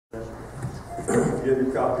you have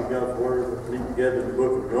your copy of God's Word, let's read together the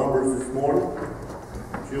book of Numbers this morning.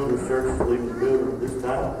 Children's Church is leaving the building at this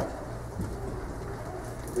time.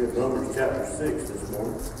 We have Numbers chapter 6 this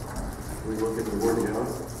morning. We look at the Word of God.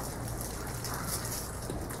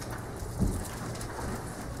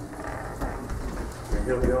 We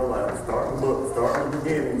help y'all out. Start in the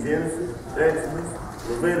beginning. Genesis, Exodus,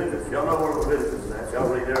 Leviticus. Y'all know where Leviticus is at. Y'all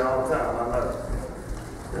read there all the time, I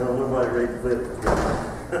know. Nobody reads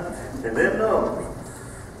Leviticus. And then Numbers.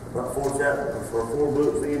 About 4 chapters, or 4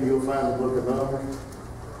 books in, you'll find the book of Numbers.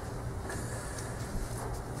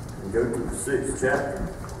 And go to the 6th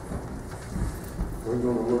chapter. We're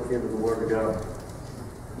going to look into the Word of God.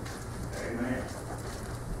 Amen.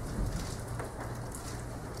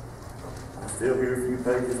 I still hear a few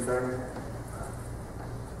pages turning.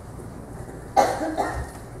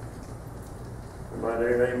 Everybody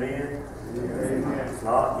there, amen? Amen. If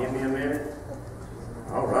not, give me a minute.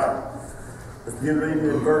 All right. Let's begin reading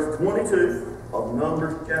in verse 22 of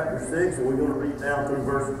Numbers chapter 6, and we're going to read down through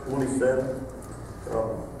verse 27.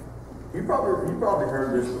 You probably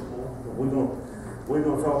heard this before, but we're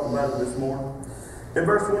going to talk about it this morning. In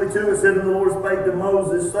verse 22, it said, "And the Lord spake to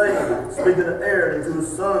Moses, saying," speaking to Aaron and to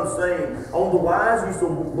his sons, saying, "On the wise ye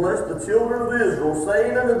shall bless the children of Israel,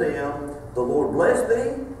 saying unto them, The Lord bless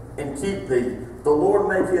thee and keep thee. The Lord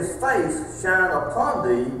make his face shine upon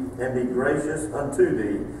thee, and be gracious unto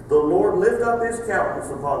thee. The Lord lift up his countenance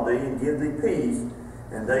upon thee, and give thee peace.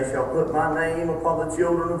 And they shall put my name upon the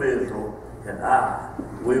children of Israel, and I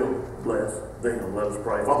will bless them." Let us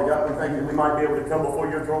pray. Father God, we thank you that we might be able to come before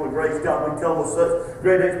your throne of grace. God, we come with such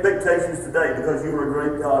great expectations today because you are a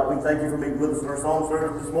great God. We thank you for meeting with us in our song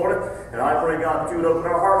service this morning. And I pray, God, that you would open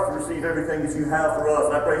our hearts to receive everything that you have for us.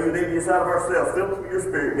 And I pray you would empty us out of ourselves, fill us with your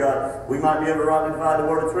Spirit, God. We might be able to rightly divide the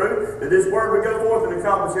word of truth. That this word would go forth and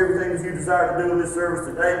accomplish everything that you desire to do in this service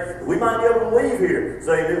today. That we might be able to leave here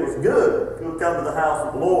saying it was good to have come to the house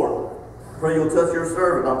of the Lord. I pray you'll touch your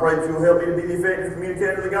servant. I pray that you'll help me to be the effective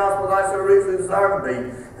communicator of the gospel that I so richly desire to be,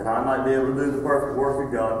 and I might be able to do the perfect work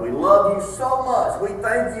of God. We love you so much. We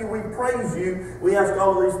thank you. We praise you. We ask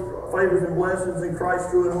all of these favors and blessings in Christ's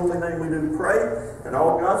true and holy name. We do pray, and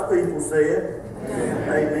all God's people said, Amen.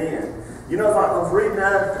 Amen. You know, if I was reading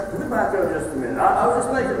that, let me back up just a minute. I was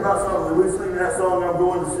just thinking about something. We were singing that song, "I'm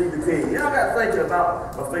Going to See the King." You know, I got thinking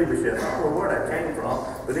about Mephibosheth. I don't know where that came from.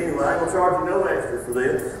 But anyway, I ain't going to charge you no extra for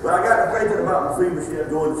this. But I got thinking about Mephibosheth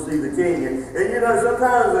going to see the king. And you know,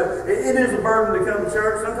 sometimes it is a burden to come to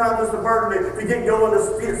church. Sometimes it's a burden to get going to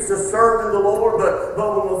serve in the Lord. But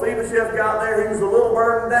when Mephibosheth got there, he was a little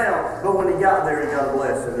burdened down. But when he got there, he got a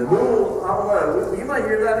blessing. And I don't know. You may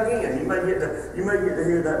hear that again. You may get to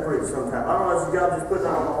hear that preached sometime. I don't know if God just put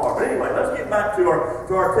that on my heart. But anyway, let's get back to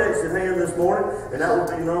our text at hand this morning, and that will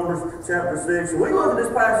be Numbers chapter 6. We look at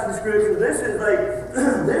this passage of Scripture. This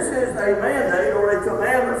is a mandate or a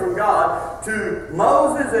commandment from God to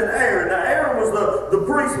Moses and Aaron. Now, Aaron was the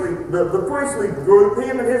priestly group.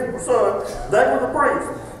 Him and his son, they were the priests.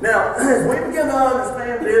 Now, as we begin to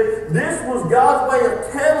understand this was God's way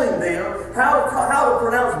of telling them how to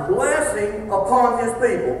pronounce blessing upon his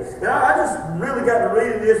people. Now, I just really got to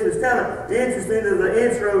reading this. It's kind of interesting in the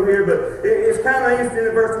intro here, but it's kind of interesting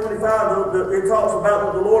in verse 25. It talks about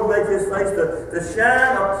that the Lord make his face to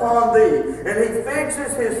shine upon thee. And he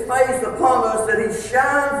fixes his face upon us, that he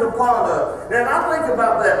shines upon us. And I think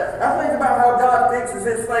about that. I think about how God fixes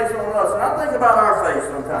his face on us. And I think about our face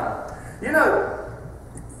sometimes. You know,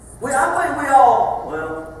 I think we all,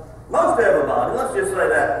 well, most everybody, let's just say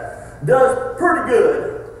that, does pretty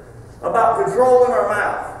good about controlling our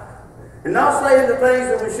mouth. And not saying the things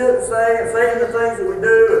that we shouldn't say, and saying the things that we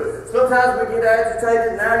do. Sometimes we get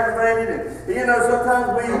agitated and aggravated, and you know,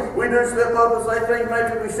 sometimes we do slip up and say things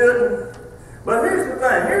maybe we shouldn't. But here's the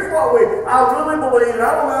thing, here's what I really believe, and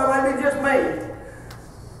I don't know, maybe just me.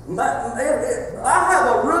 I have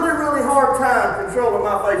a really, really hard time controlling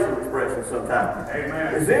my facial expression sometimes.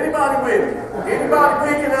 Amen. Is anybody with me? Anybody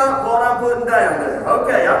picking up what I'm putting down there?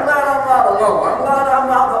 Okay, I'm glad I'm not alone. I'm glad I'm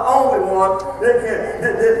not the only one that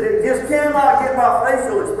just cannot get my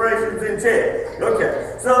facial expressions in check.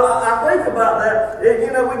 Okay, so I think about that.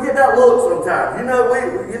 You know, we get that look sometimes. You know,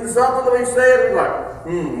 something that we said, we're like,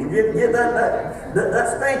 get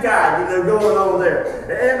that stink eye, you know, going on there.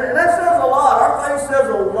 And that says a lot. Our face says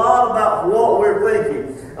a lot about what we're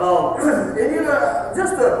thinking. And you know,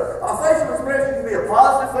 just a facial expression can be a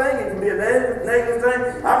positive thing, it can be a negative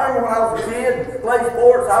thing. I remember when I was a kid, play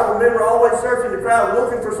sports. I remember always searching the crowd,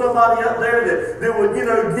 looking for somebody up there that would,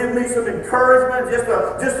 give me some encouragement, just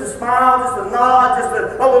a smile, just a nod, just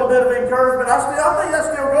a little bit of encouragement. I think that's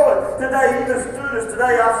still going today. Even students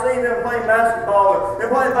today, I've seen them playing basketball and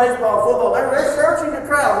playing baseball, football. They're searching the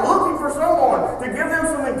crowd, looking for someone to give them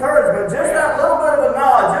some encouragement. Just that little bit of a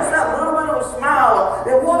nod, just that little bit of a smile,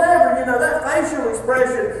 and whatever, that facial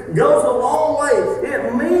expression goes a long way.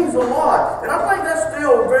 It means a lot. And I think that's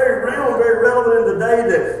still very real and very relevant in the day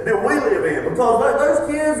that we live in. Because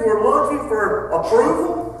those kids were looking for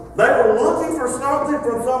approval. They were looking for something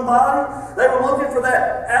from somebody. They were looking for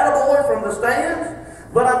that attaboy from the stands.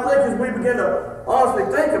 But I think as we begin to honestly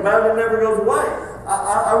think about it, it never goes away.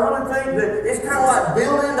 I really think that it's kind of like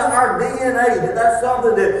built into our DNA that's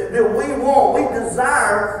something that we want. We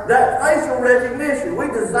desire that facial recognition. We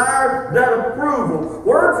desire that approval.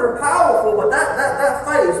 Words are powerful, but that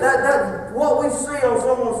face, that what we see on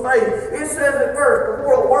someone's face, it says it first.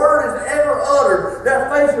 Before a word is ever uttered,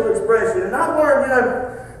 that facial expression. And I've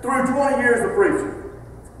learned, through 20 years of preaching,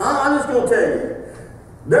 I'm just going to tell you,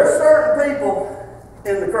 there's certain people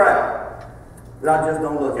in the crowd that I just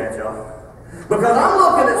don't look at, y'all. Because I'm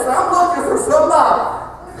looking for somebody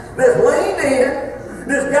that's leaned in,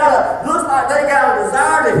 that's looks like they got a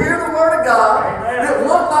desire to hear the Word of God, that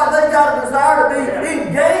looks like they got a desire to be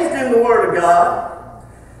engaged in the Word of God.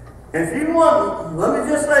 And if you want, let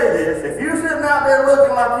me just say this, if you're sitting out there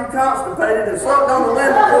looking like you constipated and sucked on the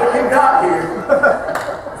limb before you got here,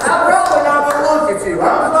 I'm probably not going to look at you.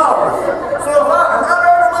 I'm sorry. So if I'm not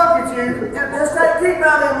going to look at you, just keep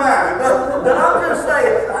that in mind. But I'm just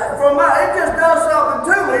saying, it just does something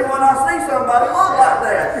to me when I see somebody look like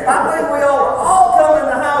that. I think we all come in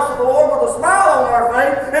the house of the Lord with a smile on our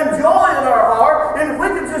face and joy in our heart. And if we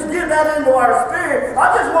can just get that into our spirit,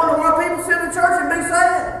 I just wonder why people sit in church and be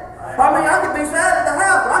sad. I mean, I could be sad at the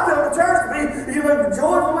house, but I come to church to be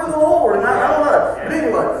joyful in the Lord. And I don't know. But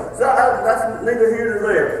anyway, so that's neither here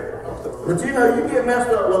nor there. But you get messed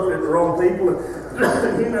up looking at the wrong people.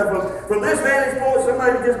 From this vantage point,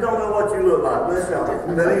 somebody just don't know what you look like. Bless y'all.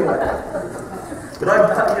 But anyway. But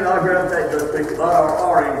I gravitate to those people that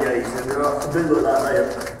are engaged and do look like they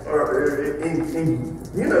are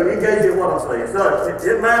engaged in what I'm saying. So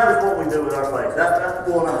it matters what we do with our face. That's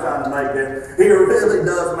the point I'm trying to make. That it really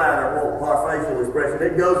does matter what our facial expression.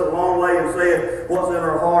 It goes a long way in saying what's in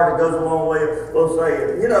our heart. It goes a long way of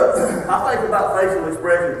saying. I think about facial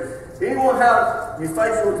expression. Anyone have your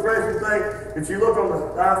facial expression thing that you look on the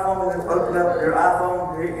iPhone and open up your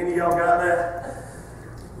iPhone? Any of y'all got that?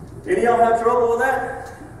 Any of y'all have trouble with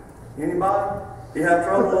that? Anybody? You have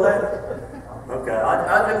trouble with that? Okay,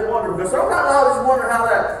 I just wonder, because sometimes I just wonder how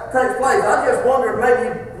that takes place. I just wonder if maybe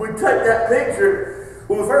we take that picture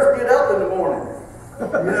when we first get up in the morning.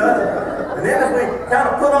 And then as we kind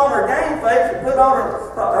of put on our game face and put on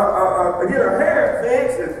get our hair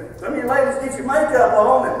fixed, and some of you ladies get your makeup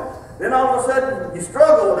on, and then all of a sudden you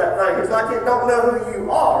struggle with that thing. It's like it don't know who you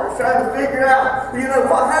are. It's trying to figure out,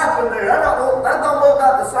 what happened there. That don't look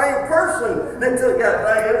like the same person that took that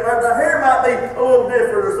thing. The hair might be a little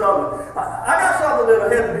different or something. I got something that'll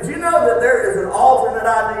help. Did you know that there is an alternate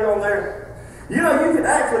ID on there? You can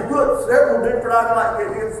actually put several different IDs. Like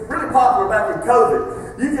it's really popular back in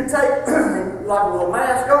COVID. You can take like a little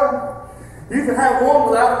mask on. You can have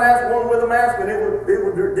one without a mask, one with a mask, and it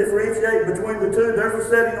would differentiate between the two. There's a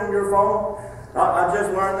setting on your phone. I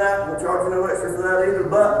just learned that. We'll charge you no extra for that either.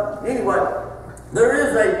 But anyway, there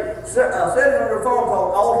is a setting on your phone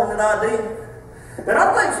called alternate ID. And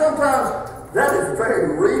I think sometimes that is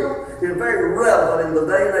very real and very relevant in the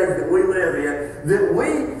day and age that we live in. That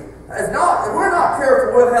if we're not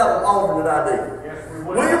careful, we'll have an alternate ID.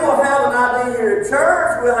 We will have an ID here at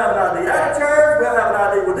church, we'll have an ID out of church, we'll have an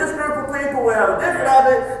ID with this group of people, we'll have a different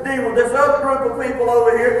ID with this other group of people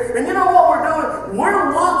over here. And you know what we're doing?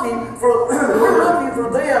 We're looking for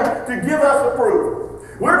them to give us approval.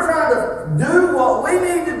 We're trying to do what we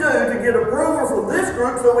need to do to get approval from this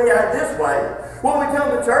group, so we act this way. When we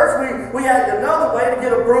come to church, we act another way to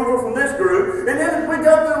get approval from this group. And then as we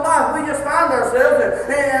go through life, we just find ourselves,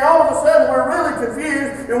 and all of a sudden we're really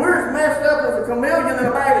confused, and we're as messed up as a chameleon in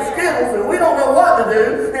a bag of Skittles, and we don't know what to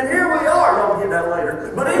do. And here we are. Y'all get that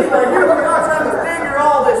later. But anyway, here we are trying to figure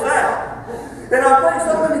all this out. And I think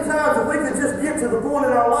so many times if we could just get to the point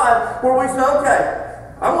in our life where we say, okay,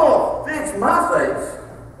 I'm going to fix my face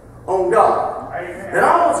on God. Amen. And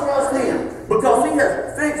I want to trust Him because He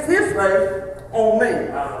has fixed His face on me.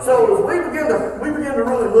 So as we begin to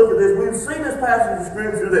really look at this, we've seen this passage of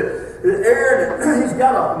Scripture that Aaron, he's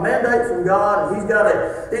got a mandate from God, and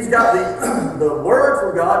he's got the word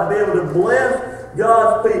from God to be able to bless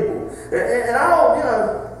God's people. And I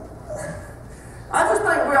don't,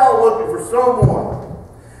 someone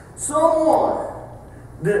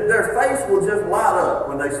that their face will just light up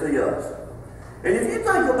when they see us. And if you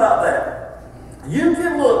think about that, you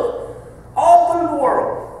can look all through the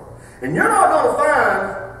world, and you're not going to find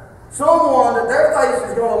someone that their face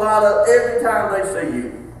is going to light up every time they see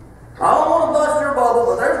you. I don't want to bust your bubble,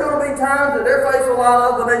 but there's going to be times that their face will light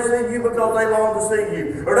up when they see you because they long to see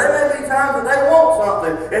you. Or there may be times that they want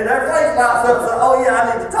something and their face lights up and says, oh yeah,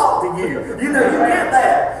 I need to talk to you. You know, you get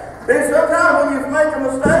that. And sometimes when you make a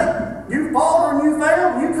mistake, you falter and you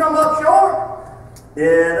fail, you come up short.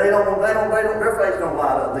 Yeah, their face don't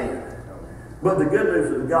light up then. But the good news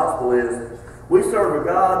of the gospel is we serve a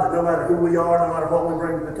God that no matter who we are, no matter what we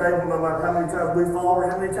bring to the table, no matter how many times we fall or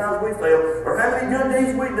how many times we fail, or how many good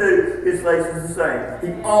deeds we do, His face is the same.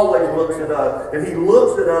 He always looks at us, and He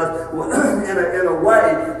looks at us in a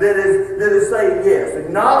way that is saying yes,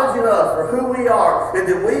 acknowledging us for who we are, and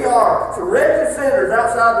that we are wretched sinners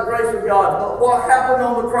outside the grace of God. But what happened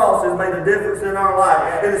on the cross has made a difference in our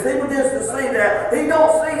life. And as He begins to see that, He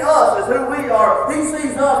don't see us as who we are. He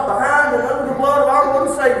sees us behind and under the blood of our Lord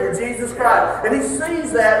and Savior, Jesus Christ. And He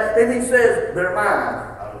sees that, and He says, they're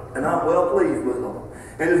mine. And I'm well pleased with them.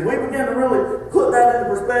 And as we begin to really put that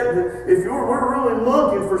into perspective, if we're really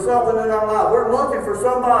looking for something in our life, we're looking for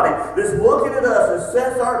somebody that's looking at us and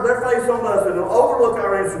sets their face on us and will overlook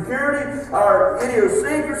our insecurity, our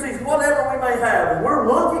idiosyncrasies, whatever we may have. And we're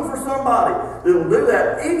looking for somebody that will do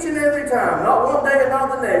that each and every time. Not one day and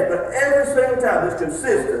not the next, but every single time that's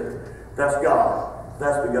consistent. That's God.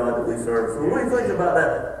 That's the God that we serve. So when we think about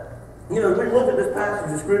that, you know, as we look at this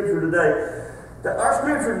passage of Scripture today, our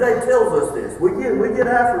Scripture today tells us this. We get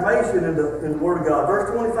affirmation in the Word of God.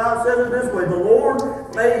 Verse 25 says it this way, the Lord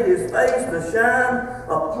made His face to shine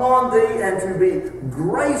upon thee and to be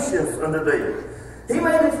gracious unto thee. He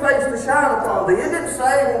made His face to shine upon thee. It didn't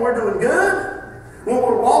say when we're doing good, when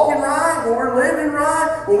we're walking right, when we're living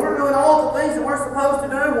right, when we're doing all the things that we're supposed to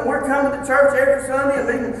do, when we're coming to church every Sunday and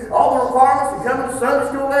meeting all the requirements and coming to Sunday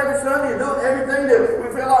school every Sunday and doing everything that we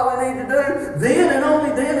feel like we need to do, then and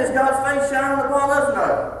only then is God's face shining upon us?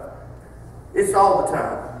 No. It's all the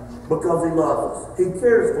time. Because He loves us. He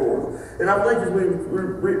cares for us. And I think as we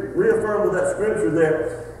reaffirm with that Scripture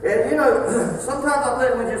there, and you know, sometimes I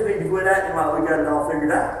think we just need to quit acting like we got it all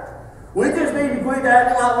figured out. We just need to quit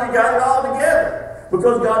acting like we got it all together.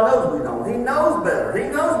 Because God knows we don't. He knows better. He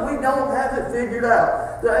knows we don't have it figured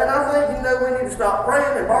out. And I think, you know, we need to stop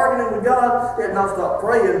praying and bargaining with God. And not stop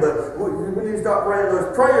praying, but we need to stop praying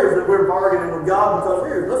those prayers that we're bargaining with God. Because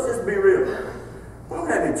here, let's just be real. We don't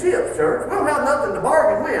have any chips, church. We don't have nothing to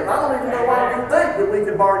bargain with. I don't even know why we think that we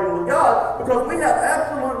can bargain with God. Because we have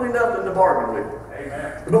absolutely nothing to bargain with.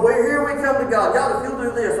 Amen. But here we come to God. God, if you'll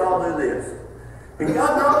do this, I'll do this. And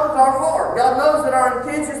God knows our heart. God knows that our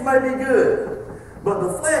intentions may be good. But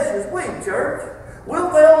the flesh is weak, church.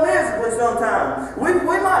 We'll fail miserably sometimes. We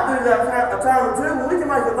might do that a time or two when we can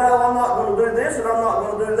make a vow, I'm not going to do this and I'm not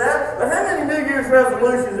going to do that. But how many New Year's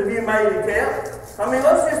resolutions have you made and kept? I mean,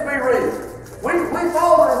 let's just be real. We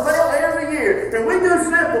fall and fail every year. And we do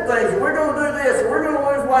simple things. We're going to do this, and we're going to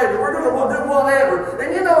lose weight, and we're going to do whatever.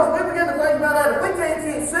 And you know, as we begin to think about that, if we can't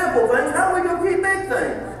keep simple things, how are we going to keep big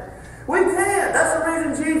things? We can't. That's the reason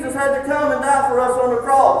Jesus had to come and die for us on the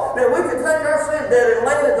cross. That we could take our sin debt and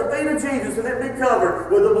lay it at the feet of Jesus and it be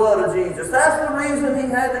covered with the blood of Jesus. That's the reason He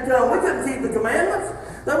had to come. We couldn't keep the commandments.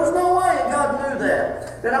 There was no way, and God knew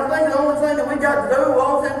that. And I think the only thing that we got to do, the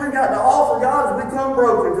only thing we got to offer God is we come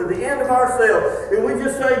broken to the end of ourselves. And we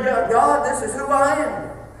just say, God, this is who I am.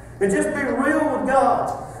 And just be real with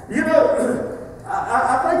God. You know,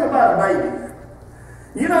 I think about a baby.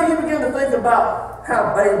 You know, you begin to think about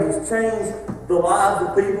how babies change the lives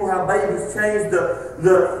of people, how babies change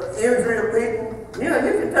the imagery of people. You know,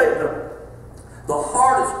 you can take the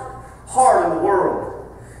hardest heart in the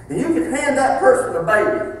world, and you can hand that person a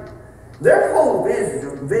baby. Their whole visage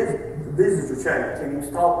will change. Can you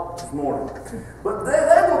stop this morning? But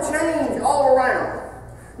they will change all around.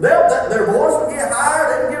 Their voice will get higher,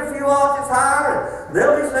 they will get a few octaves higher, and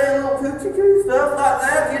they'll be saying little coochie-coo stuff like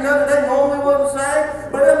that, you know, that they normally wouldn't say.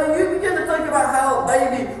 But I mean, you begin to think about how a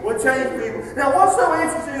baby would change people. Now, what's so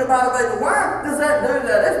interesting about a baby? Why does that do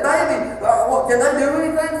that? This baby, can they do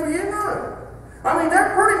anything for you? No. I mean,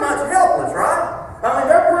 they're pretty much helpless, right? I mean,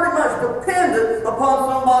 they're pretty much dependent upon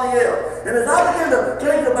somebody else. And as I begin to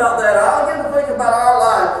think about that, I begin to think about our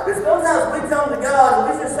lives. And sometimes we come to God and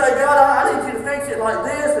we just say, God, I need you to fix it like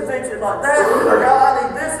this and fix it like that. Or God, I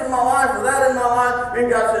need this in my life or that in my life. And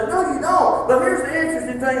God says, no, you don't. But here's the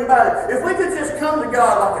interesting thing about it. If we could just come to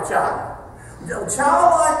God like a child,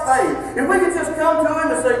 childlike faith. If we could just come to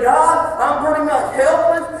Him and say, God, I'm pretty much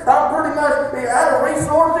helpless. I'm pretty much be out of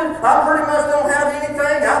resources. I pretty much don't have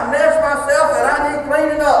anything. I've messed myself and I need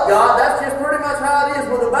cleaning up, God. That's just pretty much how it is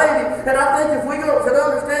with a baby. And I think if we could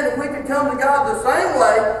understand, if we could come to God the same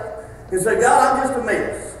way and say, God, I'm just a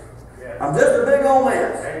mess. I'm just a big old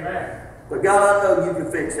mess. Amen. But God, I know you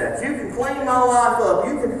can fix that. You can clean my life up.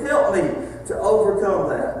 You can help me to overcome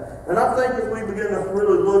that. And I think as we begin to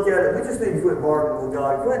really look at it, we just need to quit bargaining with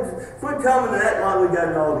God. Quit coming and acting like we got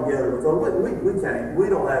it all together. Because we can't. We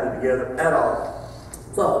don't have it together at all.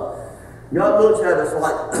 So, God looks at us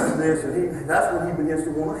like this, and that's when He begins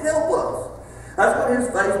to want to help us. That's when His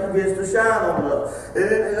face begins to shine on us.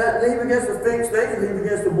 And He begins to fix things, and He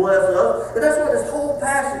begins to bless us. And that's what this whole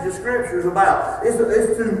passage of Scripture is about. It's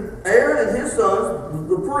to Aaron and his sons,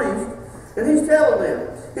 the priest, and He's telling them.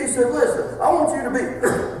 He said, listen, I want you to be,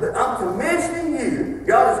 I'm commissioning you,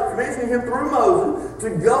 God is commissioning him through Moses, to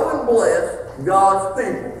go and bless God's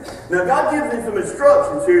people. Now, God gives him some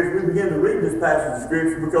instructions here as we begin to read this passage of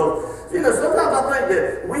Scripture, because, sometimes I think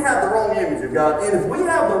that we have the wrong image of God, and if we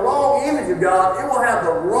have the wrong image of God, it will have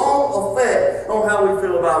the wrong effect on how we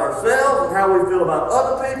feel about ourselves and how we feel about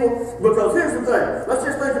other people, because here's the thing, let's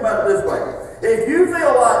just think about it this way. If you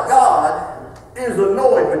feel like God is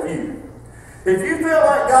annoyed with you, if you feel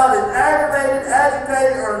like God is aggravated,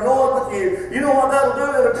 agitated, or annoyed with you, you know what that'll do?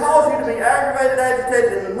 It'll cause you to be aggravated,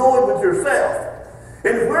 agitated, and annoyed with yourself.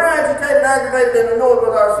 And if we're agitated, aggravated, and annoyed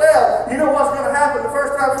with ourselves, you know what's going to happen the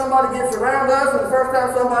first time somebody gets around us and the first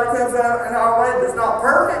time somebody comes out in our way that's not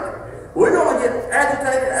perfect? We're going to get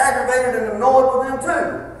agitated, aggravated, and annoyed with them too.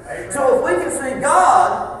 Amen. So if we can see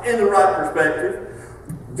God in the right perspective,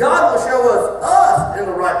 God will show us in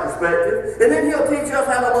the right perspective, and then He'll teach us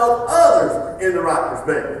how to love others in the right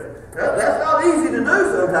perspective. Now, that's not easy to do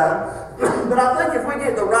sometimes, but I think if we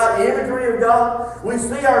get the right imagery of God, we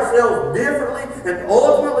see ourselves differently, and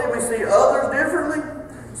ultimately we see others differently.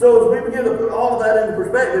 So as we begin to put all of that into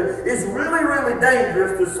perspective, it's really, really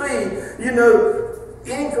dangerous to see,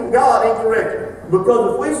 God incorrectly.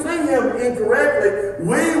 Because if we see Him incorrectly,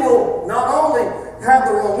 we will not only have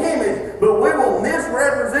the wrong image, but we will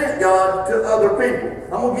misrepresent God to other people.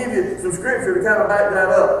 I'm going to give you some scripture to kind of back that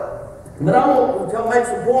up. But I'm going to make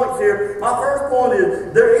some points here. My first point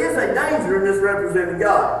is there is a danger in misrepresenting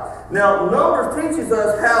God. Now, Numbers teaches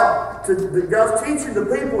us God's teaching the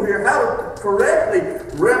people here how to correctly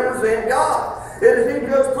represent God. And as he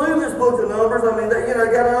goes through this book of Numbers, you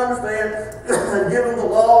got to understand, given the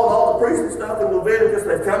law and all the priestly stuff in Leviticus,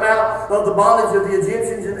 they've come out of the bondage of the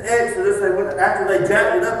Egyptians in Exodus. After they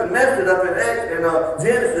jacked it up and messed it up in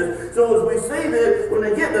Genesis. So as we see this, when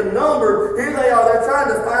they get to Numbers, here they are, they're trying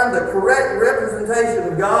to find the correct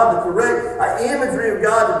representation of God, the correct imagery of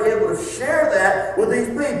God to be able to share that with these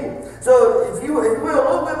people. So if you will,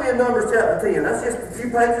 look with me in Numbers chapter 10. That's just a few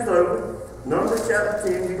pages over. Numbers chapter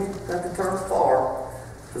 10, you don't have to turn far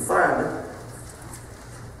to find it.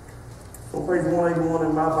 On page 181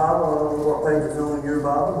 in my Bible, I don't know what page it's on in your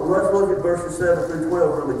Bible, but let's look at verses 7 through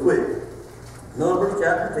 12 really quick. Numbers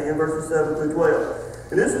chapter 10, verses 7 through 12.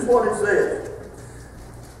 And this is what it says.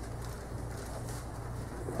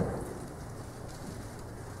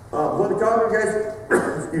 When the congregation,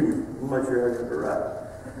 excuse me, let me make sure I get it right.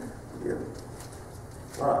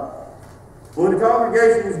 Yeah. All right. When the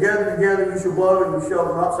congregation is gathered together, you shall blow, and you shall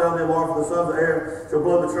not sound the alarm, for the sons of Aaron shall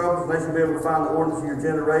blow the trumpets, and they shall be able to find the ordinance of your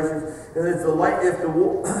generations. And if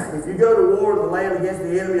you go to war in the land against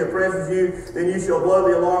the enemy oppresses you, then you shall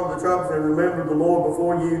blow the alarm of the trumpets, and remember the Lord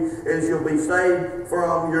before you, and shall be saved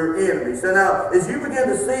from your enemies. So now, as you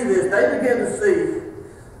begin to see this, they begin to see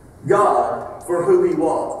God for who He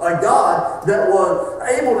was. A God that was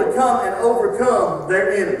able to come and overcome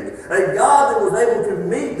their enemies. A God that was able to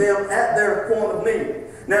meet them at their point of need.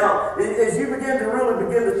 Now, as you begin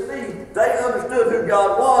to see, they understood who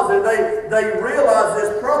God was, and they realized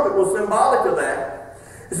this trumpet was symbolic of that.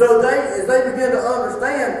 So as they begin to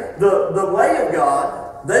understand the way of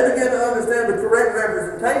God, they begin to understand the correct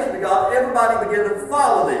representation of God, everybody began to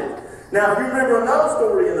follow this. Now, if you remember another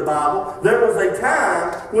story in the Bible, there was a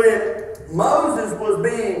time when Moses was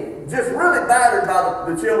being just really battered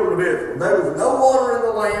by the children of Israel. There was no water in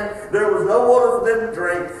the land. There was no water for them to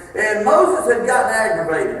drink. And Moses had gotten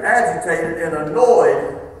aggravated, agitated, and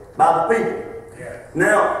annoyed by the people.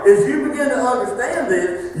 Now, as you begin to understand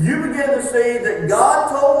this, you begin to see that God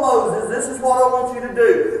told Moses, this is what I want you to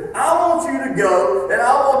do. I want you to go, and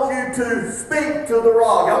I want you to speak to the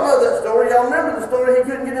rock. Y'all know that story. Y'all remember the story? He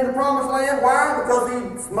couldn't get into the promised land. Why? Because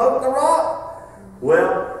he smoked the rock?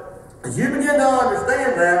 Well, as you begin to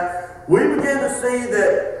understand that, we begin to see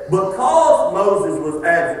that because Moses was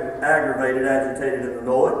aggravated, agitated, and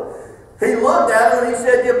annoyed, he looked at him and he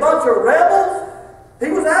said, you bunch of rebels. He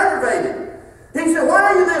was aggravated.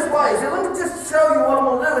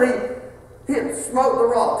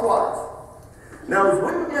 twice. Now, as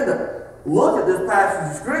we begin to look at this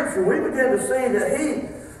passage of Scripture, we begin to see that he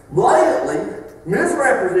blatantly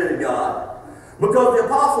misrepresented God, because the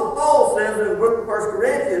Apostle Paul says in the book of 1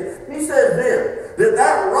 Corinthians, he says this,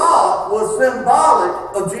 that rock was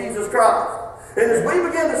symbolic of Jesus Christ. And as we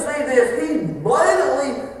begin to see this, he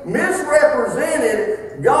blatantly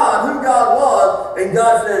misrepresented God, who God was, and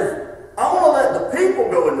God says, I want to let the people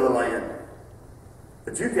go into the land,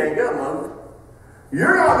 but you can't go, Moses.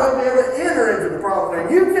 You're not going to be able to enter into the promised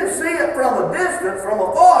land. You can see it from a distance, from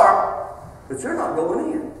afar, but you're not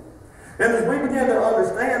going in. And as we begin to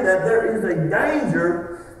understand that, there is a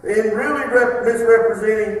danger in really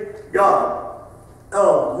misrepresenting God.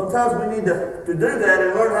 Sometimes we need to do that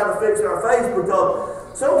and learn how to fix our faith,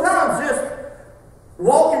 because sometimes just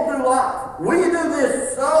walking through life, we do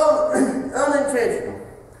this so unintentional.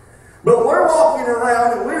 But we're walking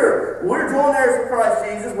around and we're joint heirs of Christ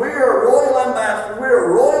Jesus. We are a royal ambassador. We're a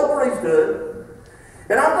royal priesthood.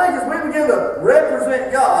 And I think as we begin to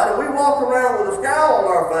represent God and we walk around with a scowl on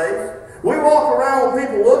our face, we walk around when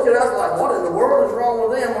people look at us like, what in the world is wrong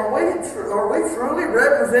with them? Are we truly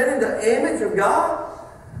representing the image of God?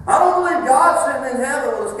 I don't believe God's sitting in heaven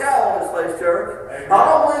with a scowl on his face, church. Amen. I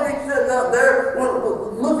don't believe he's sitting up there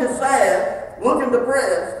looking sad, looking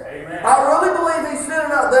depressed. Amen. I really believe he's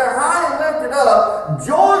sitting up there high and lifted up,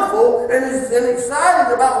 joyful and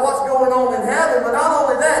excited about what's going on in heaven. But not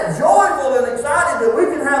only that, joyful and excited that we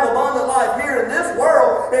can have abundant life here in this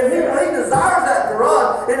world. And he desires that for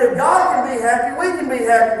us. And if God can be happy, we can be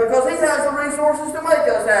happy, because he has the resources to make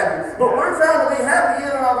us happy. But we're trying to be happy in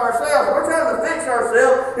and of ourselves. We're trying to fix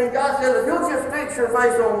ourselves. And God says, if you'll just fix your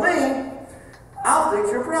face on me, I'll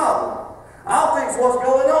fix your problem. I'll fix what's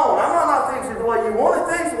going on. I'm not fixing the way you want it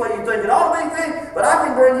fixed, the way you think it ought to be fixed, but I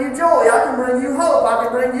can bring you joy. I can bring you hope. I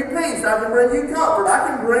can bring you peace. I can bring you comfort. I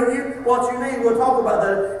can bring you what you need. We'll talk about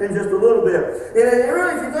that in just a little bit. And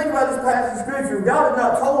really, if you think about this passage of Scripture, if God had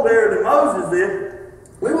not told Aaron and Moses this,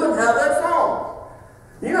 we wouldn't have that song.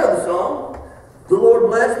 You know the song. The Lord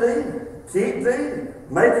bless thee, keep thee,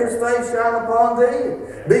 make his face shine upon thee,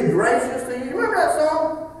 be gracious to you. You remember that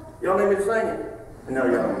song? Y'all need me to sing it? No,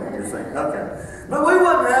 y'all don't need me to sing it. Okay. But we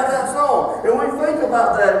wouldn't have that song. And we think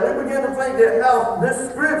about that, and we begin to think that how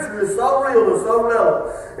this Scripture is so real and so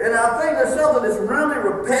relevant. And I think there's something that's really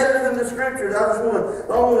repetitive in the Scriptures. I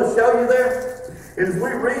want to show you there. And as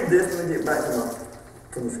we read this, let me get back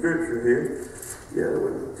to the Scripture here.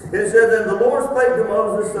 Yeah, it says, and the Lord spake to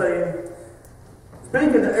Moses, saying,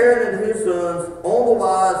 speaking to Aaron and his sons, on the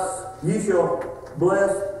wise ye shall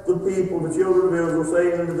bless the people, the children of Israel,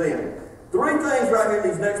 saying unto them. Three things right here in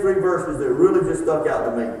these next three verses that really just stuck out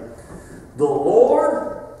to me. The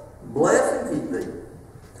Lord bless and keep thee.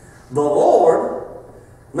 The Lord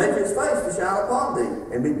make his face to shine upon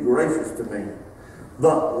thee and be gracious to me. The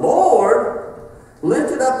Lord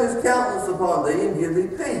lifted up his countenance upon thee and give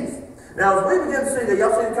thee peace. Now, as we begin to see that,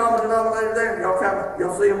 y'all see the common denominator there?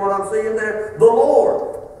 Y'all seeing what I'm seeing there? The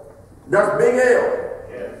Lord. That's big L.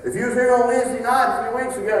 If you was here on Wednesday night a few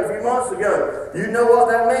weeks ago, a few months ago, you know what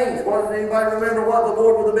that means. What does anybody remember what the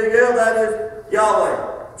Lord with a big L? That is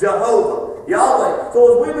Yahweh, Jehovah, Yahweh. So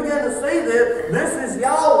as we begin to see this is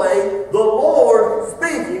Yahweh, the Lord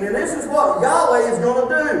speaking. And this is what Yahweh is going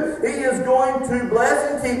to do. He is going to bless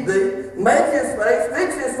and keep thee, make his face,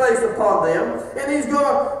 fix his face upon them, and he's going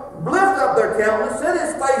to lift up their countenance, set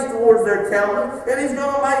his face towards their countenance, and he's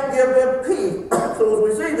going to give them peace. So as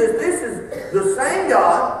we see this is the same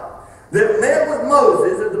God that met with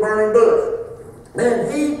Moses at the burning bush.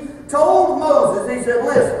 And he told Moses, he said,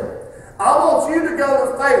 listen, I want you to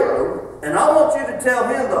go to Pharaoh, and I want you to tell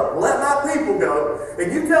him to let my people go,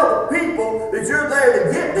 and you tell the people that you're there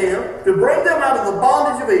to get them, to bring them out of the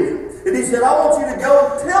bondage of Egypt. And he said, I want you to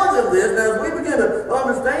go and tell them this. Now, as we begin to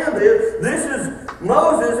understand this is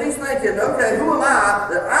Moses. He's thinking, okay, who am I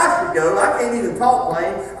that I should go? I can't even talk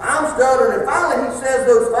plain. I'm stuttering. And finally, he says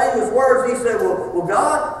those famous words. He said, well,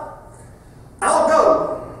 God, I'll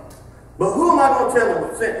go. But who am I going to tell them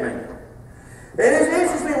that sent me? And it's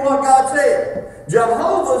interesting what God said.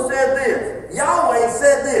 Jehovah said this. Yahweh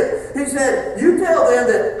said this. He said, you tell them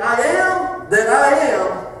that I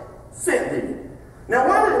am sent thee. Now,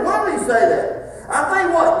 why did he say that? I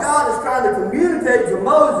think what God is trying to communicate to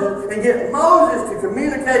Moses and get Moses to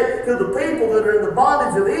communicate to the people that are in the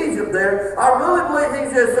bondage of Egypt there, I really believe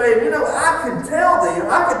he's just saying, you know, I could tell them,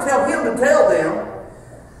 I could tell him to tell them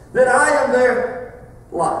that I am their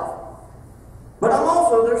life. But I'm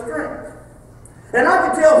also their strength. And I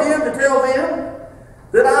could tell him to tell them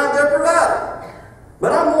that I am their provider.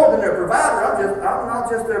 But I'm more than their provider. I'm not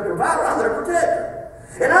just their provider, I'm their protector.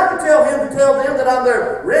 And I could tell him to tell them that I'm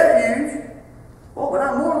their refuge Oh, but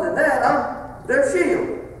I'm more than that. I'm their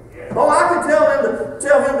shield. Oh, I could tell him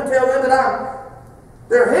that I'm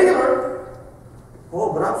their healer.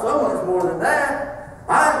 Oh, but I'm so much more than that.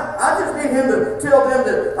 I just need him to tell them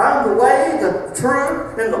that I'm the way, the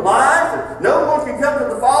truth, and the life. And no one can come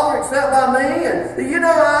to the Father except by me. And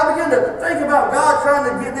I began to think about God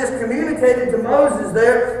trying to get this communicated to Moses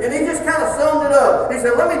there, and he just kind of summed it up. He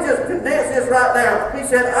said, let me just condense this right down. He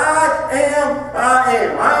said, I am. I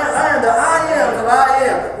am the I am that I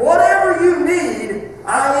am. Whatever you need,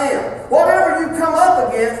 I am. Whatever you come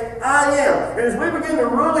up against, I am. And as we begin to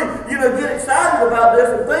really, get excited about this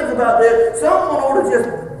and think about this, someone ought to just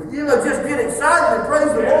get excited and praise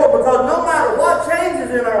the Lord, because no matter what changes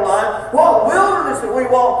in our life, what wilderness that we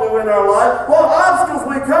walk through in our life, what obstacles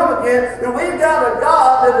we come against, and we've got a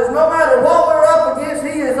God that is, no matter what we're up against,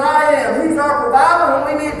 He is I am. He's our provider when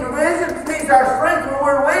we need provision. He's our strength when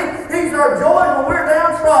we're weak. He's our joy when we're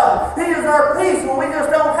downtrodden. He is our peace when we just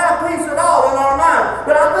don't have peace at all in our mind.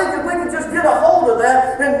 But I think if we can just get a hold of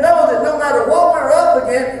that and know that no matter what we're up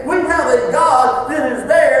against, we have a God that is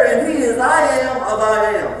there, and He is I am of I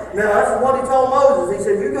am. Now, that's what He told Moses. He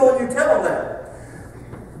said, you go and you tell them that.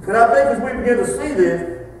 And I think as we begin to see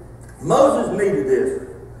this, Moses needed this.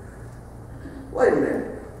 Wait a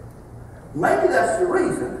minute. Maybe that's the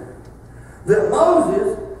reason that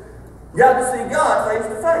Moses got to see God face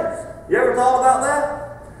to face. You ever thought about that?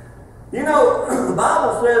 The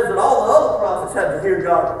Bible says that all the other prophets had to hear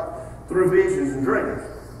God through visions and dreams.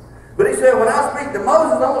 But he said, when I speak to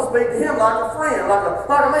Moses, I'm going to speak to him like a friend, like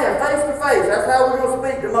a man, face to face. That's how we're going to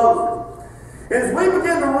speak to Moses. And as we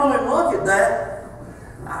begin to really look at that,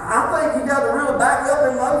 I think you got to really back up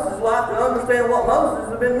in Moses' life to understand what Moses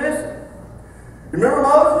has been missing. Remember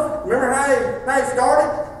Moses? Remember how he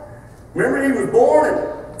started? Remember he was born,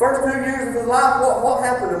 and first 2 years of his life, what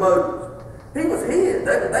happened to Moses? He was hid.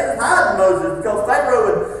 They was hiding Moses because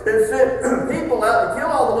Pharaoh had sent people out to kill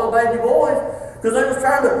all the little baby boys, because they was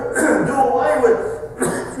trying to do away with,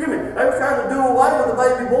 they was trying to do away with the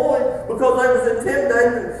baby boy because they was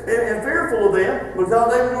intimidated and fearful of them, because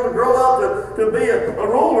they were going to grow up to be a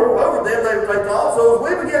ruler over them, they thought. So as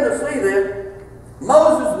we begin to see this,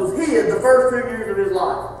 Moses was hid the first 2 years of his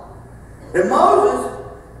life. And Moses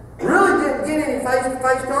really didn't get any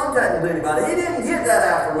face-to-face contact with anybody. He didn't get that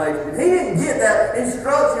affirmation. He didn't get that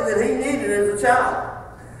instruction that he needed as a child.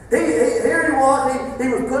 Here he was,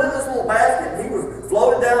 he was put in this little basket, he was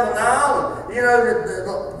floated down the Nile,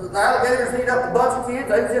 and the alligators eat up a bunch of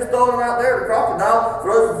kids. They was just throwing them out there. The crocodile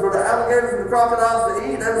throws them for the alligators and the crocodiles to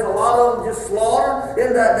eat. There was a lot of them just slaughtered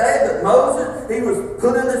in that day. But Moses, he was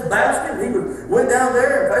put in this basket. He went down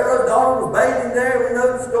there, and Pharaoh's daughter was bathing there. We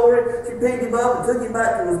know the story. She picked him up and took him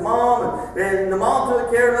back to his mom, and the mom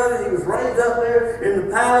took care of him. He was raised up there in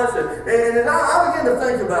the palace, and I began to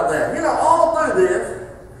think about that. All through this,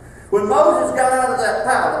 when Moses got out of that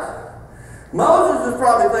palace, Moses is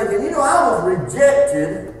probably thinking, I was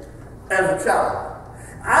rejected as a child.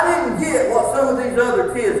 I didn't get what some of these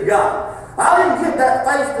other kids got. I didn't get that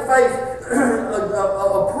face-to-face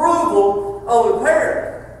approval of a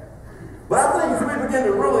parent. But I think as we begin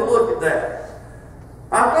to really look at that,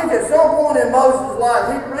 I think at some point in Moses'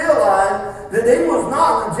 life, he realized that he was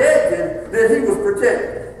not rejected, that he was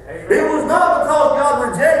protected. It was not because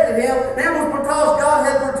God rejected him. It was because God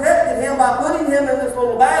had protected him by putting him in this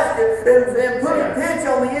little basket and putting pitch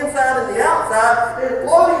on the inside and the outside and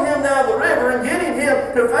floating him down the river and getting him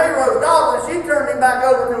to Pharaoh's daughter. And she turned him back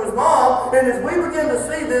over to his mom. And as we begin to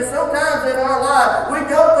see this, sometimes in our life, we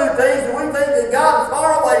go through things and we think that God is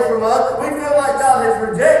far away from us. We feel like God has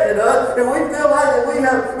rejected us. And we feel like that we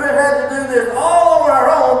have had to do this all on our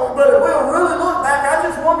own. But if we'll really look back, I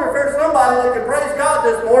just wonder if there's somebody that can praise God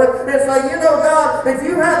this morning and say, God, if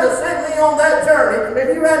you had to send me on that journey, if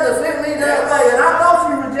you had to send me that way, and I thought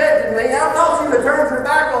you rejected me, I thought you had turned your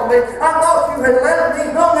back on me, I thought you had let me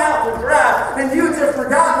hung out to dry, and you just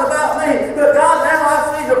forgotten about me. But God, now I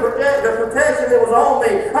see the protection that was on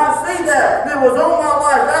me. I see that was on my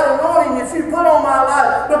life, that anointing that you put on my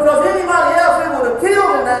life, because anybody else it would have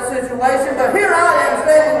killed in that situation. But here I am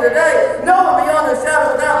standing today, knowing beyond a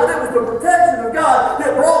shadow of a doubt that it was the protection of God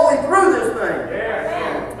that brought me through this thing.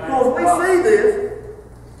 Because we see this,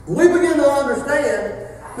 we begin to understand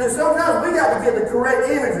that sometimes we got to get the correct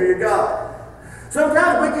imagery of God.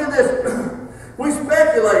 Sometimes we get this, we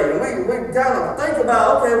speculate, and we kind of think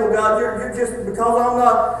about, okay, well, God, you're just, because I'm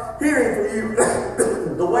not hearing from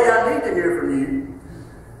you the way I need to hear from you,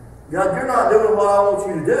 God, you're not doing what I want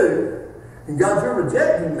you to do, and God, you're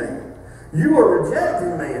rejecting me. You are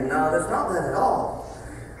rejecting me, and no, that's not that at all.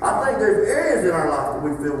 I think there's areas in our life that we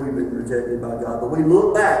feel we've been rejected by God, but we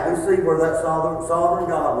look back, we see where that sovereign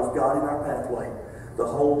God was guiding our pathway the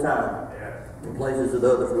whole time, in places that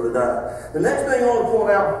others would have died. The next thing I want to point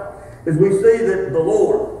out is we see that the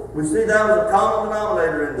Lord, we see that was a common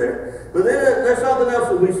denominator in there. But then there's something else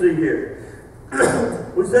that we see here.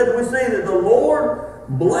 we see that the Lord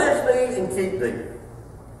bless thee and keep thee.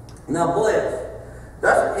 Now bless,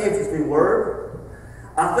 that's an interesting word.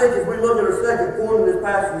 I think if we look at our second point in this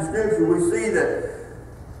passage of Scripture, we see that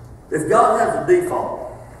if God has a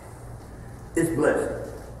default, it's blessing.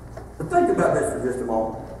 But think about this for just a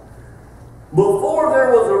moment. Before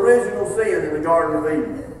there was original sin in the Garden of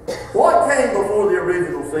Eden, what came before the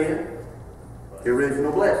original sin? The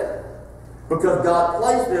original blessing. Because God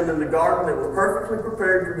placed them in the garden that was perfectly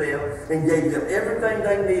prepared for them and gave them everything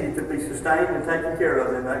they needed to be sustained and taken care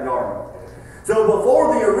of in that garden. So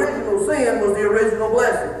before the original sin was the original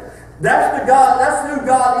blessing. That's who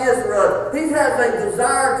God is for us. He has a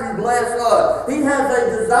desire to bless us. He has a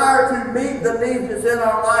desire to meet the needs that's in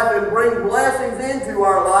our life and bring blessings into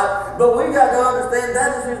our life. But we got to understand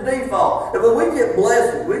that is His default. And when we get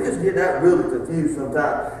blessings, we just get that really confused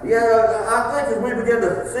sometimes. I think as we begin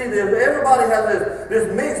to see this, everybody has this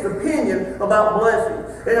mixed opinion about blessings.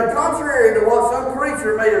 And contrary to what some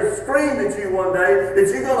preacher may have screamed at you one day, that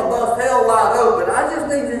you're going to bust hell wide open, I just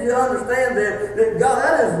need you to understand that God,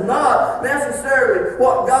 that is not necessarily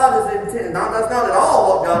what God has intended. Now, that's not at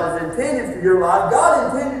all what God has intended for your life.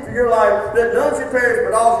 God intended for your life that none should perish,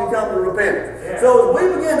 but all should come to repentance. Yeah. So as we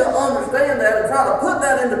begin to understand that and try to put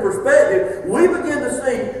that into perspective, we begin to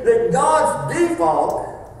see that God's default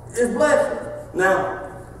is blessing. Now,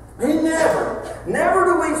 He never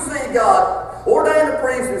do we see God ordain a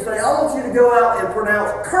priest and say, I want you to go out and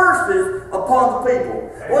pronounce curses upon the people.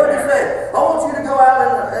 What did He say? I want you to go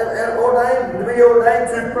out and be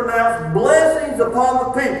ordained to pronounce blessings upon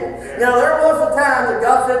the people. Now, there was a time that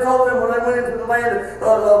God told them when they went into the land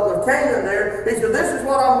of Canaan there, He said, this is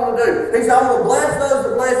what I'm going to do. He said, I'm going to bless those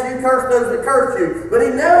that bless you, curse those that curse you. But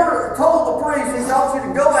He never told the priest, He said, I want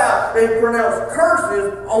you to go out and pronounce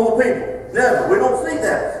curses on the people. Never. We don't see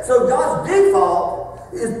that. So God's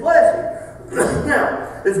default is blessing.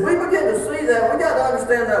 Now, as we begin to see that, we got to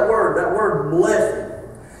understand that word blessing.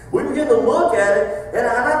 We begin to look at it, and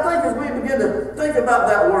I think as we begin to think about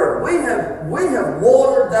that word, we have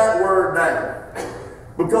watered that word down.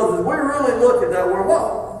 Because as we really look at that word,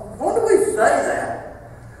 what do we say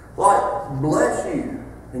that? Like, bless you,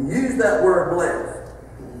 and use that word bless.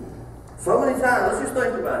 So many times, let's just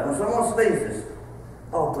think about it. When someone sneezes,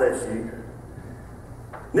 oh, bless you.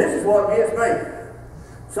 This is what gets me.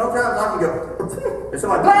 Sometimes I can go, and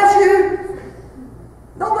somebody, bless you!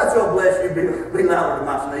 Don't let your bless you be louder than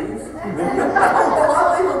my sneeze. I don't know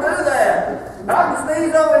why people do that. I can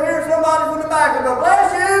sneeze over here, somebody from the back will go, bless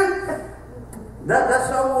you! That's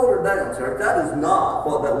so watered down, church. That is not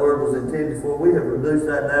what that word was intended for. We have reduced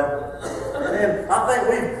that down. And I think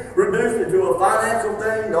we've reduced it to a financial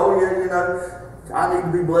thing. Oh, yeah, I need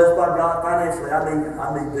to be blessed by God financially. I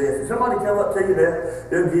need this. If somebody come up to you,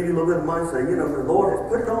 they'll give you a little bit of money and say, the Lord has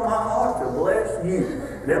put it on my heart to bless you.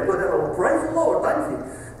 And they'll put that on, praise the Lord, thank you.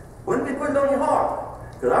 When did He put it on your heart?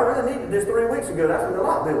 Because I really needed this 3 weeks ago. That's when the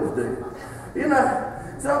light bill was due.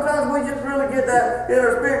 Sometimes we just really get that in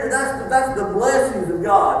our spirit. That's the blessings of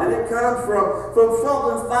God. And it comes from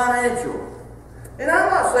something financial. And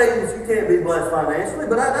I'm not saying that you can't be blessed financially,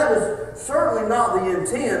 but that is certainly not the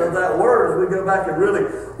intent of that word as we go back and really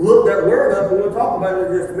look that word up, and we'll talk about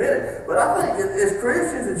it in just a minute. But I think as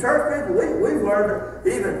Christians and church people, we've learned to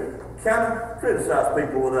even kind of criticize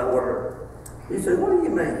people with that word. You say, what do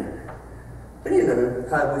you mean? And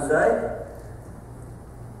how we say,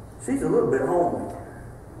 she's a little bit homely.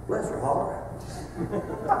 Bless her heart.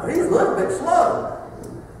 He's a little bit slow.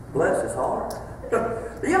 Bless his heart.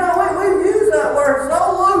 We use that word so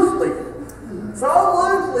loosely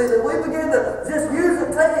that we begin to just use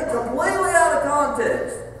it, take it completely out of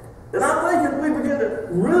context. And I think as we begin to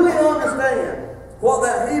really understand what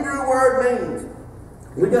that Hebrew word means,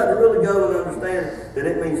 we got to really go and understand that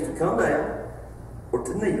it means to come down or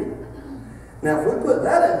to kneel. Now, if we put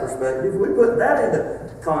that in perspective, if we put that into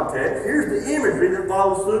context, here's the imagery that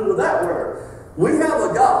follows suit with that word. We have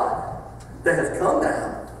a God that has come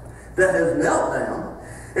down, that has knelt down,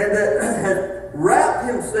 and that has wrapped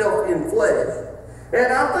Himself in flesh.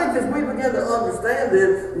 And I think as we begin to understand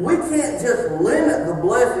this, we can't just limit the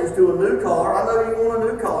blessings to a new car. I know you want a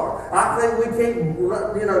new car. I think we can't,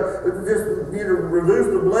 reduce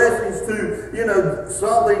the blessings to,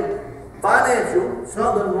 something financial,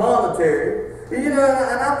 something monetary. You know,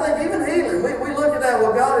 and I think even healing, we look at that,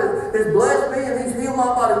 well, God has blessed me and He's healed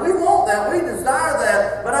my body. We want that. We desire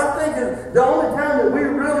that. But I think the only time that we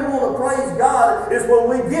really want to praise God is when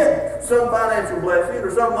we get some financial blessing or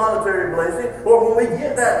some monetary blessing, or when we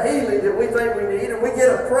get that healing that we think we need and we get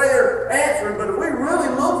a prayer answered. But if we really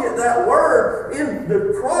look at that word in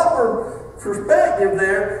the proper perspective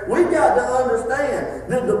there, we've got to understand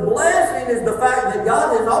that the blessing is the fact that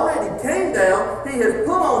God has already came down. He has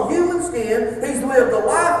put on human skin. He's lived the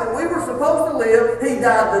life that we were supposed to live. He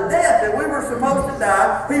died the death that we were supposed to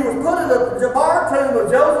die. He was put in the bar tomb of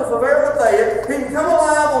Joseph of Arimathea. He come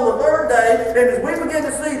alive on the third day, and as we begin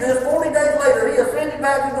to see this, 40 days later, He ascended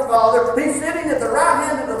back to the Father. He's sitting at the right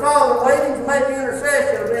hand of the Father, waiting to make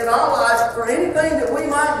intercession in our lives for anything that we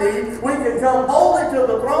might need. We can come boldly to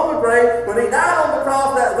the throne of grace. When He died on the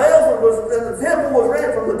cross, that veil in the temple was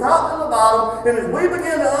rent from the top to the bottom. And as we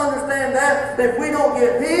begin to understand that, if we don't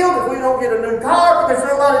get healed, if we don't get a new car, if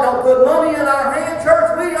somebody don't put money in our hand,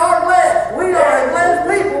 church, we are blessed. We are a blessed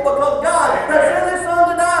people because God has sent His Son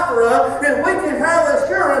to die for us. And we can have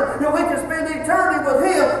assurance that we can spend eternity with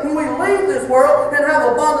Him when we leave this world and have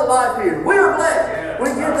abundant life here. We are blessed. We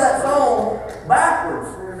get that song backwards.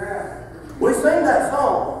 We sing that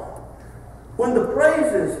song. When the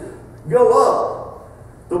praises go up,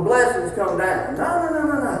 the blessings come down.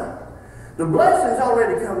 No. The blessings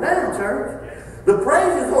already come down, church. The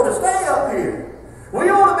praises ought to stay up here. We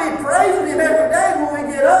ought to be praising Him every day when we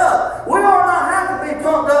get up. We ought not have to be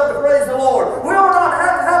pumped up to praise the Lord. We ought not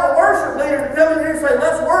have to have a worship leader to come in here and say,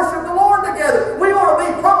 let's worship the Lord together. We ought to be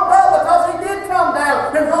pumped up because He did come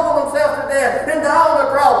down and humble Himself to death and die on the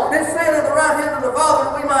cross and stand at the right hand of the Father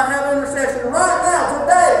that we might have intercession right now,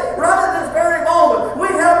 today, right at this very moment. We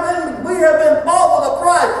have been bought with a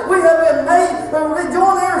price. We have been made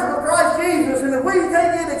joint heirs with Christ Jesus. And if we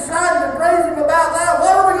can't get excited and praise Him about that,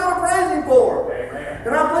 what are we going to praise Him for?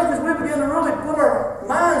 And I think as we begin to really put our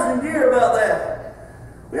minds in gear about that,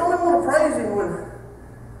 we only want to praise Him when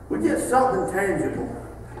we get something tangible,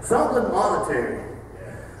 something monetary.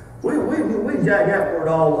 We jack after it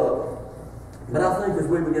all up. But I think as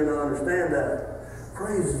we begin to understand that,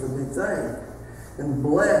 praise is a big thing. And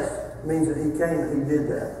blessed means that He came and He did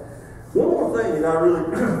that. One more thing that I really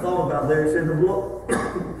thought about there, it said the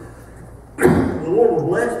Lord will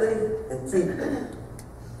bless thee and keep thee.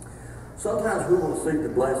 Sometimes we want to seek the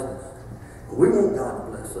blessings. We want God to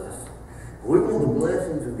bless us. We want the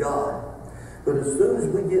blessings of God. But as soon as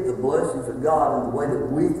we get the blessings of God in the way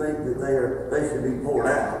that we think that they should be poured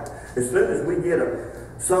out, as soon as we get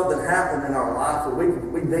something happen in our life that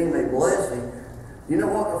we deem a blessing, you know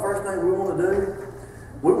what the first thing we want to do?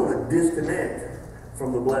 We want to disconnect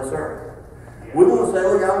from the blesser. We want to say,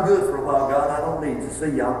 oh yeah, I'm good for a while, God. I don't need to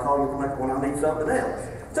see you. I'll call you when I need something else.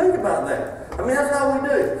 Think about that. I mean, that's how we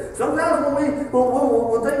do. Sometimes when things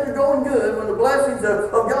are going good, when the blessings of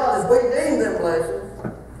God, as we deem them blessings,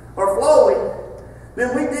 are flowing,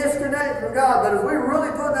 then we disconnect from God. But as we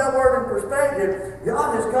really put that word in perspective,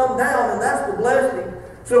 God has come down and that's the blessing.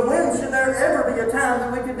 So when should there ever be a time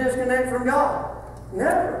that we can disconnect from God?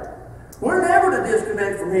 Never. We're never to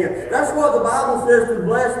disconnect from Him. That's what the Bible says, to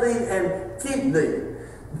bless thee and keep thee.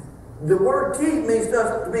 The word keep means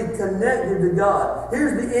to be connected to God.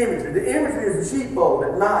 Here's the imagery. The imagery is the sheepfold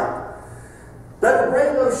at night. They would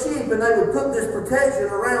bring those sheep and they would put this protection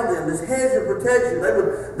around them, this hedge of protection. They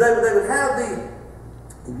would have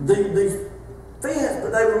these fence,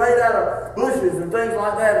 but they were made out of bushes and things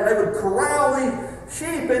like that, and they would corral these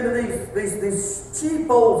sheep into these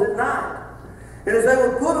sheepfolds at night. And as they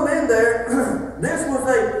would put them in there, this was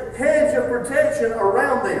a hedge of protection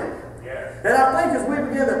around them. And I think as we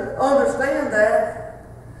begin to understand that,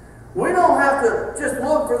 we don't have to just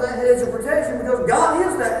look for that hedge of protection, because God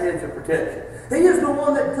is that hedge of protection. He is the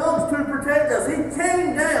one that comes to protect us. He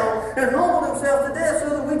came down and humbled Himself to death so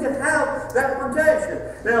that we could have that protection.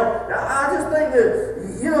 Now, I just think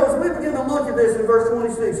that, you know, as we begin to look at this in verse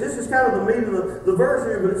 26, this is kind of the meat of the verse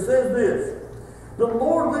here, but it says this: the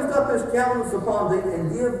Lord lift up His countenance upon thee and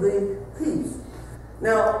give thee peace.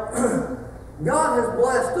 Now, God has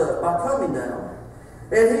blessed us by coming down,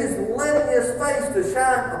 and He's letting His face to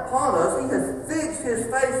shine upon us. He has fixed His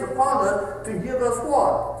face upon us to give us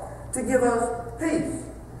what? To give us peace.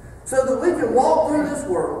 So that we can walk through this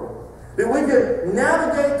world, that we can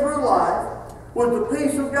navigate through life with the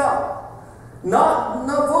peace of God. Not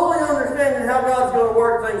fully understanding how God's going to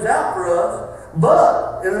work things out for us,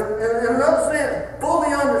 but in another sense,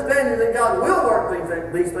 fully understanding that God will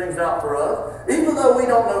work these things out for us, even though we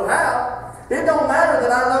don't know how. It don't matter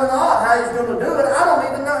that I know not how He's going to do it. I don't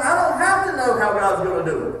have to know how God's going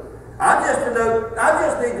to do it. I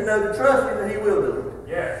just need to know to trust Him that He will do it.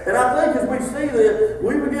 Yeah. And I think as we see this,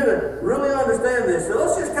 we begin to really understand this. So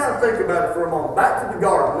let's just kind of think about it for a moment. Back to the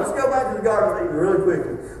garden. Let's go back to the Garden of Eden really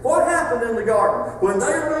quickly. What happened in the garden? When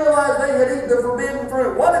they realized they had eaten the forbidden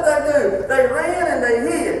fruit, what did they do? They ran and they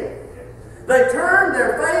hid. They turned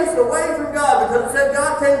their face away from God because it said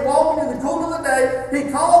God came walking in the cool of the day.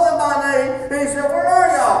 He called them by name and he said, "Where are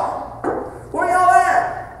y'all? Where y'all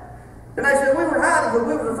at?" And they said, "We were hiding because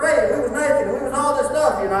we was afraid. We was naked and we was all this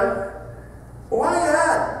stuff, you know." "Well, why are you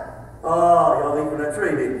hiding?" "Oh, y'all eat from that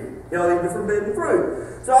tree, didn't you? Y'all eat the forbidden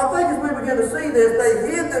fruit." So I think as we begin to see this,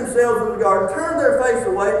 they hid themselves in the garden, turned their face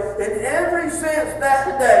away, and ever since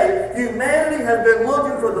that day, humanity has been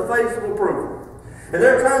looking for the face of approval. And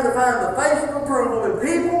they're trying to find the face of approval in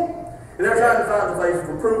people, and they're trying to find the face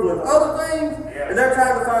of approval in other things, and they're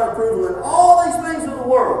trying to find approval in all these things of the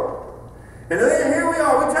world. And then here we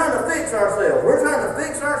are, we're trying to fix ourselves. We're trying to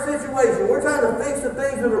fix our situation. We're trying to fix the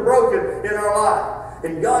things that are broken in our life.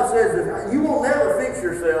 And God says that you will never fix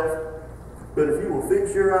yourself, but if you will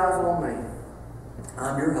fix your eyes on me,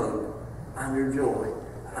 I'm your hope, I'm your joy,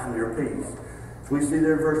 I'm your peace. So we see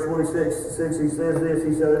there in verse 26, he says this,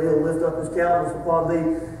 he said, "He'll lift up his countenance upon thee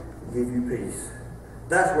and give you peace."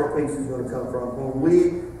 That's where peace is going to come from. When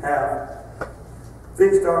we have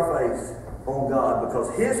fixed our face on God, because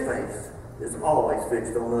his face is always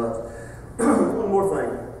fixed on us. One more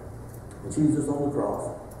thing. Jesus on the cross.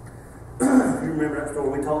 If you remember that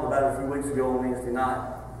story, we talked about it a few weeks ago on Wednesday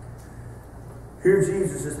night. Here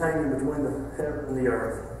Jesus is hanging between the heaven and the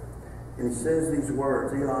earth. And he says these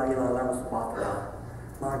words, "Eli, Eli, lama sabachthani."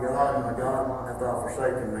 My God, why hast thou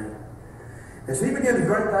forsaken me?" As he began to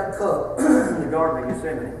drink that cup in the Garden of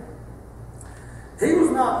Gethsemane, he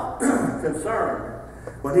was not concerned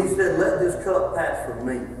when he said, "Let this cup pass from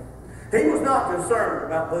me." He was not concerned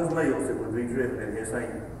about those nails that would be driven in his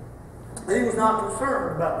hand. He was not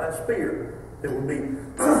concerned about that spear that would be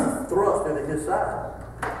thrust into his side.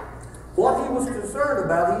 What he was concerned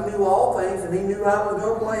about, he knew all things and he knew how it was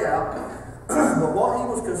going to play out. But what he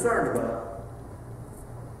was concerned about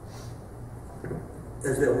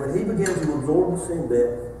is that when he began to absorb the sin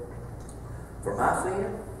debt for my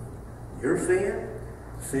sin, your sin,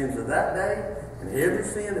 the sins of that day, and every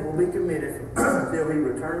sin that will be committed until he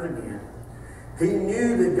returns again, he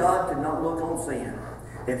knew that God could not look on sin.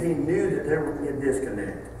 And he knew that there would be a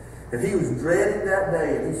disconnect. And he was dreading that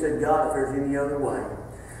day, and he said, "God, if there's any other way."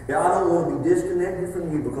 Now, I don't want to be disconnected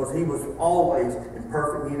from you, because he was always in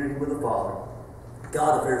perfect unity with the Father.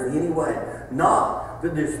 "God, if there's any way, not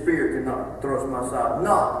that this spear cannot thrust my side,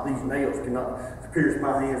 not that these nails cannot pierce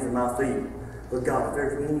my hands and my feet, but God, if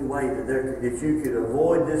there's any way that you could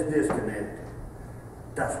avoid this disconnect,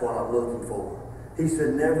 that's what I'm looking for." He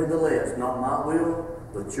said, "Nevertheless, not my will,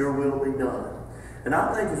 but your will be done." And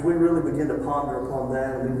I think as we really begin to ponder upon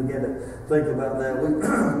that, and we begin to think about that, we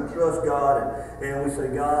trust God, and we say,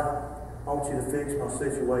 "God, I want you to fix my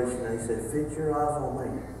situation." And he said, "Fix your eyes on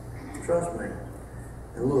me. Trust me.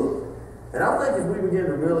 And look." And I think as we begin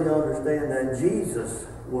to really understand that Jesus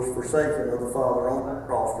was forsaken of the Father on that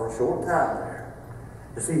cross for a short time there,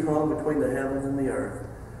 as he hung between the heavens and the earth,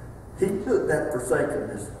 he took that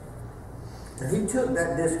forsakenness, and he took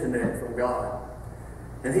that disconnect from God.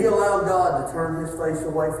 And he allowed God to turn his face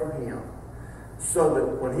away from him, so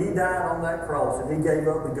that when he died on that cross and he gave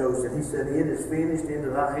up the ghost and he said, "It is finished,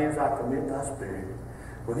 into thy hands I commit thy spirit."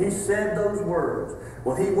 When he said those words,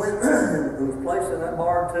 when he went and was placed in that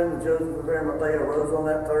borrowed tomb with Joseph of Arimathea, rose on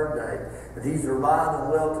that third day, and he's alive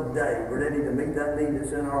and well today, ready to meet that need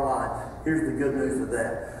that's in our life. Here's the good news of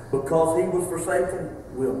that. Because he was forsaken,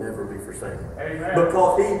 we'll never be forsaken. Amen.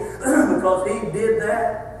 Because he did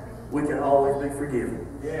that, we can always be forgiven.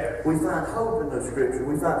 Yeah. We find hope in those scriptures.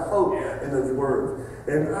 We find hope in those words.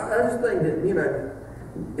 And I just think that,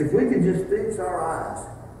 if we could just fix our eyes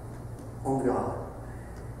on God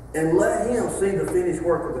and let him see the finished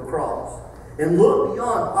work of the cross and look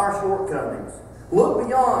beyond our shortcomings, look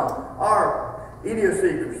beyond our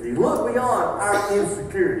idiosyncrasies, look beyond our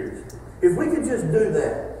insecurities. If we could just do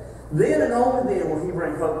that, then and only then will he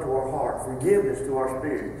bring hope to our heart, forgiveness to our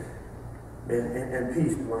spirit, and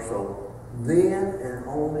peace to our soul. Then and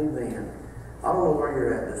only then. I don't know where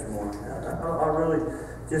you're at this morning. I really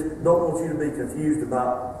just don't want you to be confused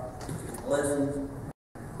about lessons.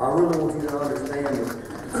 I really want you to understand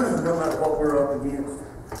that no matter what we're up against,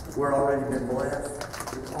 we're already been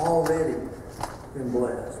blessed. We've already been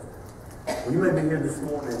blessed. Well, you may be here this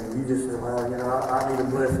morning and you just say, "Well, I need a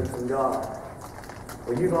blessing from God."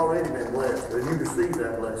 Well, you've already been blessed. Well, you received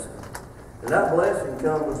that blessing. And that blessing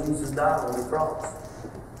comes when Jesus died on the cross.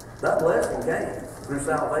 That blessing came through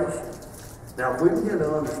salvation. Now, if we begin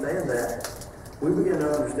to understand that, we begin to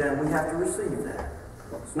understand we have to receive that.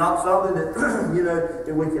 It's not something that,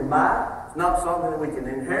 that we can buy. It's not something that we can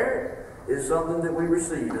inherit. It's something that we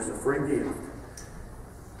receive as a free gift.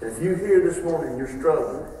 And if you're here this morning and you're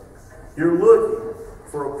struggling, you're looking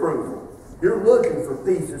for approval. You're looking for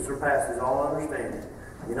peace that surpasses all understanding.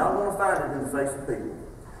 You're not going to find it in the face of people.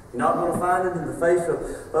 You're not going to find it in the face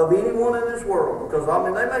of anyone in this world. Because,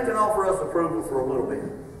 they may can offer us approval for a little bit.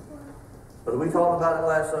 But we talked about it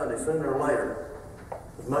last Sunday. Sooner or later,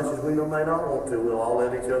 as much as we may not want to, we'll all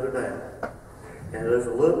let each other down. And there's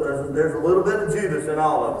a little bit of Judas in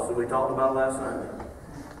all of us that we talked about last Sunday.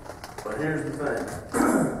 But here's the thing.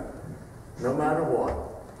 No matter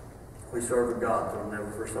what, we serve a God that will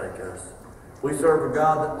never forsake us. We serve a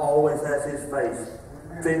God that always has His face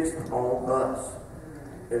fixed on us.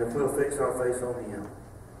 And if we'll fix our face on Him,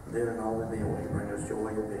 then and only then will He bring us joy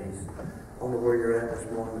and peace. I don't know where you're at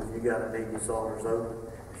this morning. If you got a need, this altar's open.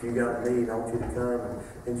 If you got a need, I want you to come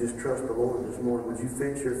and just trust the Lord this morning. Would you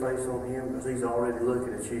fix your face on Him? Because He's already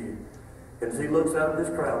looking at you. And as He looks out at this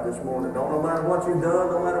crowd this morning, no matter what you've done,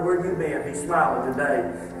 no matter where you've been, He's smiling today.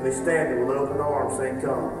 And He's standing with open arms saying,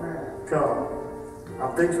 come, come.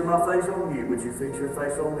 I'm fixing my face on you. Would you fix your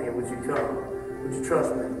face on me? And would you come? Would you trust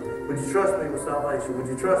me? Would you trust me with salvation? Would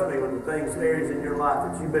you trust me with the things, areas in your life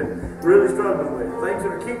that you've been really struggling with? Things that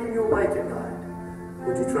are keeping you awake at night.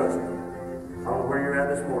 Would you trust me? I don't know where you're at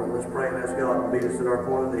this morning. Let's pray and ask God to meet us at our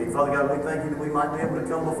point of need. Father God, we thank you that we might be able to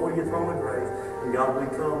come before your throne of grace. And God, we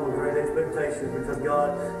come with great expectations because,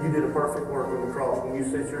 God, you did a perfect work on the cross when you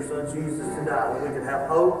sent your Son Jesus to die. That we can have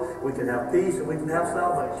hope, we can have peace, and we can have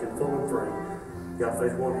salvation full and free. God,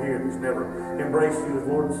 there's one here that's never embraced you as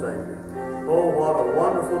Lord and Savior. Oh, what a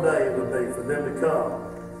wonderful day it would be for them to come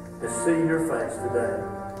and see your face today.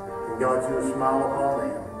 And God, you will smile upon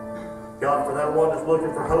them. God, for that one that's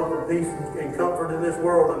looking for hope and peace and comfort in this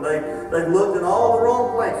world, and they've looked in all the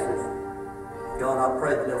wrong places. God, I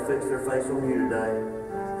pray that they'll fix their face on you today.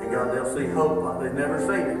 And God, they'll see hope like they've never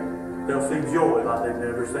seen it. They'll see joy like they've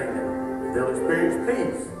never seen it. They'll experience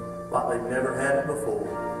peace like they've never had it before.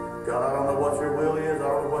 God, I don't know what your will is. I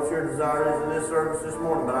don't know what your desire is in this service this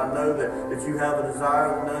morning, but I know that you have a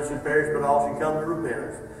desire that none should perish, but all should come to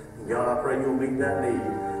repentance. And God, I pray you'll meet that need.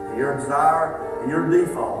 And your desire and your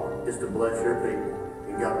default is to bless your people.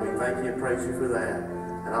 And God, we thank you and praise you for that.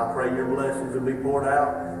 And I pray your blessings will be poured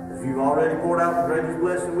out as you've already poured out the greatest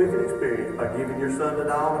blessing we can experience by giving your Son to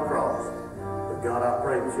die on the cross. But God, I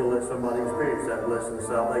pray that you'll let somebody experience that blessing of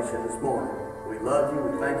salvation this morning. We love you,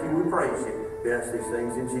 we thank you, we praise you. We ask these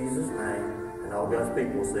things in Jesus' name. And all God's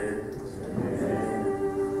people said,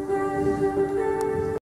 Amen.